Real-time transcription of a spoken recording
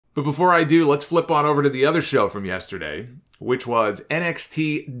But before I do, let's flip on over to the other show from yesterday, which was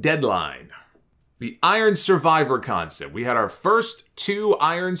NXT Deadline. The Iron Survivor concept. We had our first 2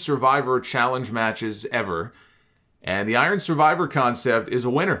 Iron Survivor challenge matches ever. And the Iron Survivor concept is a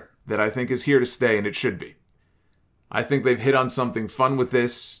winner that I think is here to stay, and it should be. I think they've hit on something fun with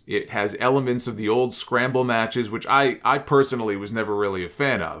this. It has elements of the old scramble matches, which I personally was never really a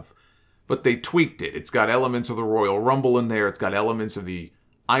fan of. But they tweaked it. It's got elements of the Royal Rumble in there. It's got elements of the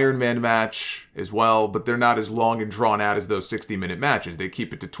Iron Man match as well, but they're not as long and drawn out as those 60-minute matches. They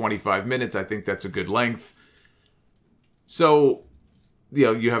keep it to 25 minutes. I think that's a good length. So, you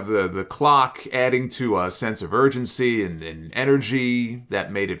know, you have the clock adding to a sense of urgency and energy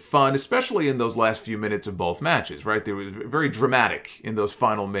that made it fun, especially in those last few minutes of both matches, right? They were very dramatic in those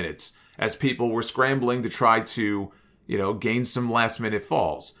final minutes as people were scrambling to try to, you know, gain some last-minute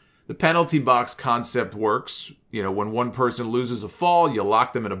falls. The penalty box concept works. You know, when one person loses a fall, you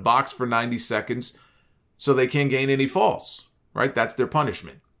lock them in a box for 90 seconds so they can't gain any falls, right? That's their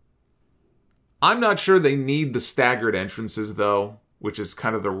punishment. I'm not sure they need the staggered entrances, though, which is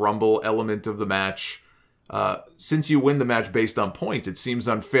kind of the Rumble element of the match. Since you win the match based on points, it seems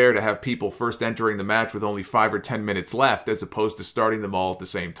unfair to have people first entering the match with only 5 or 10 minutes left as opposed to starting them all at the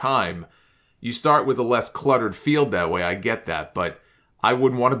same time. You start with a less cluttered field that way, I get that, but I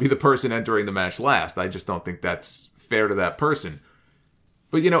wouldn't want to be the person entering the match last. I just don't think that's fair to that person.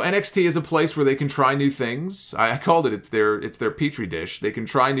 But, you know, NXT is a place where they can try new things. I called it, it's their petri dish. They can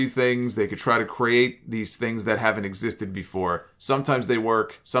try new things. They could try to create these things that haven't existed before. Sometimes they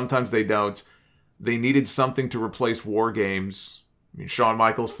work. Sometimes they don't. They needed something to replace War Games. I mean, Shawn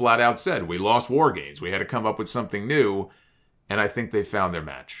Michaels flat out said, we lost War Games. We had to come up with something new. And I think they found their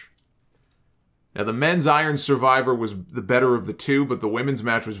match. Now, the men's Iron Survivor was the better of the two, but the women's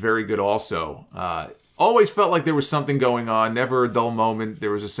match was very good also. Always felt like there was something going on, never a dull moment.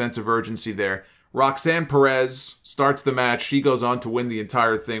 There was a sense of urgency there. Roxanne Perez starts the match. She goes on to win the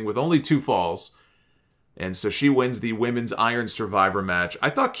entire thing with only 2 falls. And so she wins the women's Iron Survivor match. I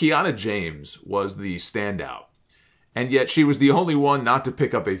thought Kiana James was the standout. And yet she was the only one not to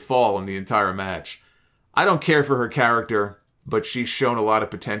pick up a fall in the entire match. I don't care for her character, but she's shown a lot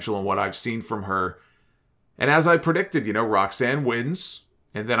of potential in what I've seen from her. And as I predicted, you know, Roxanne wins.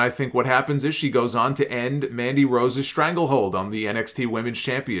 And then I think what happens is she goes on to end Mandy Rose's stranglehold on the NXT Women's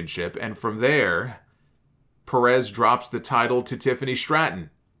Championship. And from there, Perez drops the title to Tiffany Stratton.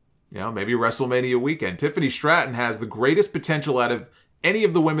 You know, maybe WrestleMania weekend. Tiffany Stratton has the greatest potential out of any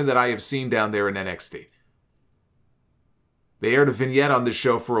of the women that I have seen down there in NXT. They aired a vignette on this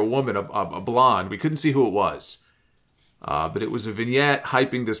show for a woman, a blonde. We couldn't see who it was. But it was a vignette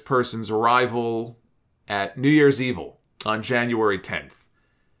hyping this person's arrival at New Year's Evil on January 10th.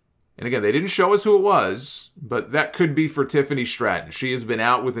 And again, they didn't show us who it was, but that could be for Tiffany Stratton. She has been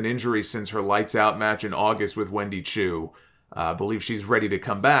out with an injury since her Lights Out match in August with Wendy Chu. I believe she's ready to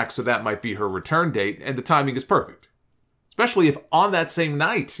come back, so that might be her return date, and the timing is perfect. Especially if on that same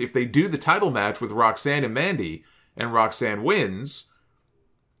night, if they do the title match with Roxanne and Mandy, and Roxanne wins,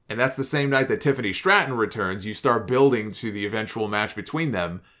 and that's the same night that Tiffany Stratton returns, you start building to the eventual match between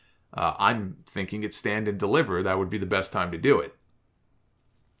them. I'm thinking it's Stand and Deliver. That would be the best time to do it.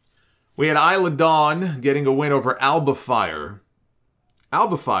 We had Isla Dawn getting a win over Alba Fire.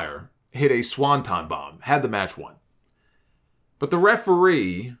 Alba Fire hit a swanton bomb, had the match won. But the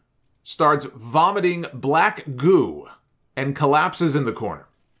referee starts vomiting black goo and collapses in the corner.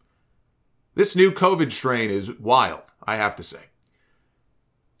 This new COVID strain is wild, I have to say.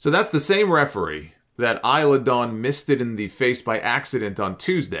 So that's the same referee that Isla Dawn missed it in the face by accident on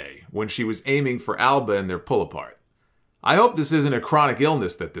Tuesday when she was aiming for Alba in their pull-apart. I hope this isn't a chronic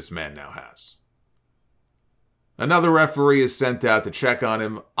illness that this man now has. Another referee is sent out to check on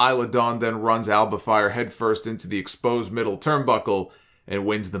him. Isla Dawn then runs Alba Fire headfirst into the exposed middle turnbuckle and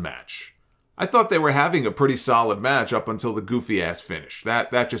wins the match. I thought they were having a pretty solid match up until the goofy-ass finish.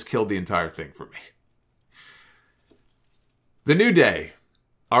 That just killed the entire thing for me. The New Day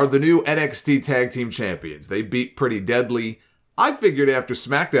are the new NXT Tag Team Champions. They beat Pretty Deadly. I figured after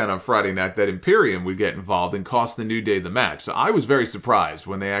SmackDown on Friday night that Imperium would get involved and cost the New Day the match. So I was very surprised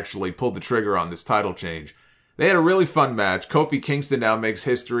when they actually pulled the trigger on this title change. They had a really fun match. Kofi Kingston now makes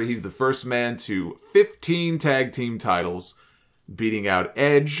history. He's the first man to 15 tag team titles, beating out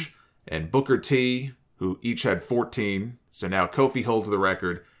Edge and Booker T, who each had 14. So now Kofi holds the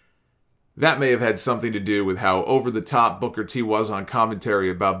record. That may have had something to do with how over-the-top Booker T was on commentary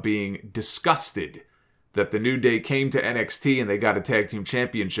about being disgusted that the New Day came to NXT and they got a tag team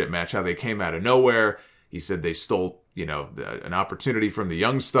championship match, how they came out of nowhere. He said they stole, an opportunity from the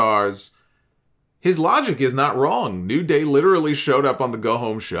young stars. his logic is not wrong. New Day literally showed up on the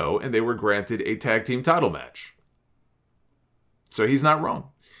go-home show and they were granted a tag team title match. So he's not wrong.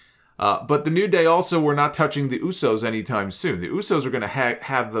 But the New Day also were not touching the Usos anytime soon. The Usos are going to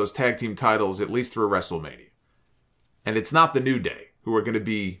have those tag team titles at least through WrestleMania. And it's not the New Day who are going to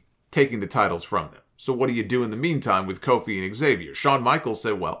be taking the titles from them. So what do you do in the meantime with Kofi and Xavier? Shawn Michaels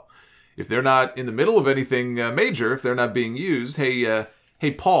said, well, if they're not in the middle of anything major, if they're not being used, hey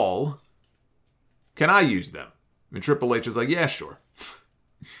Paul, can I use them? And Triple H is like, yeah, sure.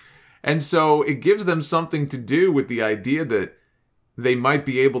 And so it gives them something to do with the idea that they might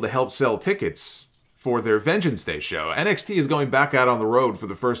be able to help sell tickets for their Vengeance Day show. NXT is going back out on the road for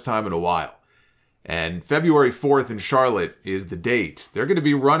the first time in a while. And February 4th in Charlotte is the date. They're going to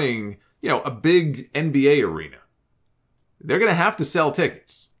be running, a big NBA arena. They're going to have to sell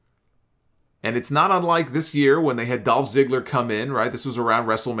tickets. And it's not unlike this year when they had Dolph Ziggler come in, right? This was around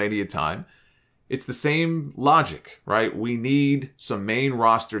WrestleMania time. It's the same logic, right? We need some main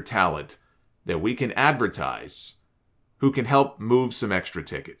roster talent that we can advertise who can help move some extra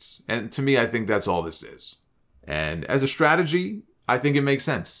tickets. And to me, I think that's all this is. And as a strategy, I think it makes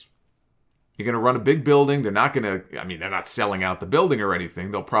sense. You're going to run a big building. They're not selling out the building or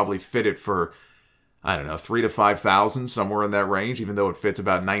anything. They'll probably fit it for, 3,000 to 5,000, somewhere in that range, even though it fits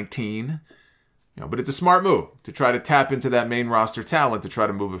about 19. But it's a smart move to try to tap into that main roster talent to try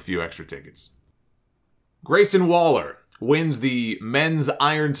to move a few extra tickets. Grayson Waller wins the Men's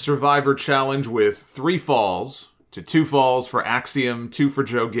Iron Survivor Challenge with 3 falls to 2 falls for Axiom, 2 for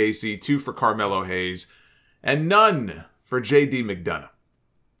Joe Gacy, 2 for Carmelo Hayes, and none for JD McDonough.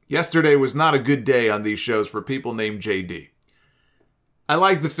 Yesterday was not a good day on these shows for people named JD. I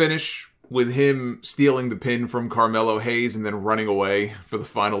like the finish with him stealing the pin from Carmelo Hayes and then running away for the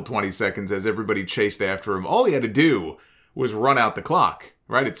final 20 seconds as everybody chased after him. All he had to do was run out the clock,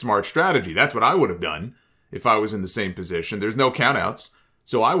 right? It's smart strategy. That's what I would have done if I was in the same position. There's no countouts,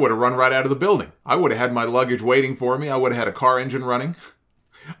 so I would have run right out of the building. I would have had my luggage waiting for me. I would have had a car engine running.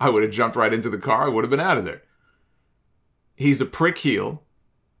 I would have jumped right into the car. I would have been out of there. He's a prick heel,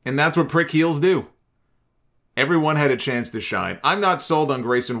 and that's what prick heels do. Everyone had a chance to shine. I'm not sold on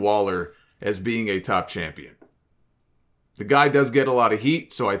Grayson Waller as being a top champion. The guy does get a lot of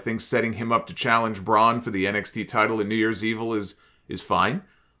heat, so I think setting him up to challenge Braun for the NXT title at New Year's Evil is fine.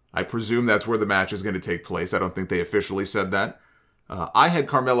 I presume that's where the match is going to take place. I don't think they officially said that. I had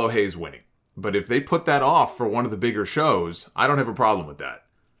Carmelo Hayes winning, but if they put that off for one of the bigger shows, I don't have a problem with that.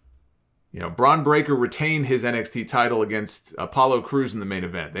 Braun Breaker retained his NXT title against Apollo Crews in the main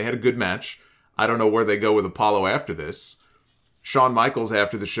event. They had a good match. I don't know where they go with Apollo after this. Shawn Michaels,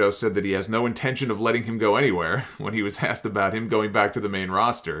 after the show, said that he has no intention of letting him go anywhere when he was asked about him going back to the main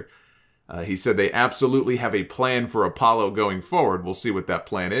roster. He said they absolutely have a plan for Apollo going forward. We'll see what that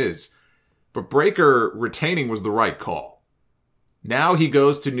plan is. But Breaker retaining was the right call. Now he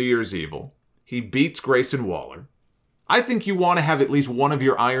goes to New Year's Evil. He beats Grayson Waller. I think you want to have at least one of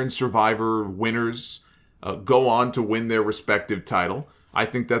your Iron Survivor winners go on to win their respective title. I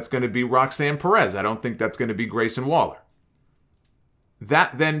think that's going to be Roxanne Perez. I don't think that's going to be Grayson Waller.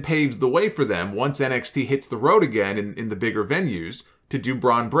 That then paves the way for them, once NXT hits the road again in the bigger venues, to do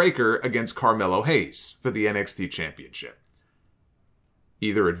Braun Breaker against Carmelo Hayes for the NXT Championship.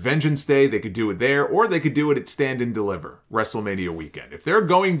 Either at Vengeance Day, they could do it there, or they could do it at Stand and Deliver, WrestleMania weekend. If they're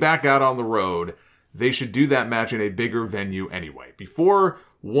going back out on the road, they should do that match in a bigger venue anyway. Before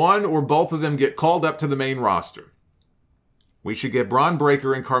one or both of them get called up to the main roster, we should get Braun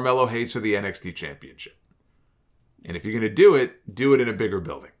Breaker and Carmelo Hayes for the NXT Championship. And if you're going to do it in a bigger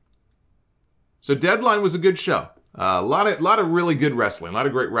building. So Deadline was a good show. A lot of really good wrestling. A lot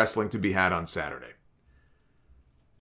of great wrestling to be had on Saturday.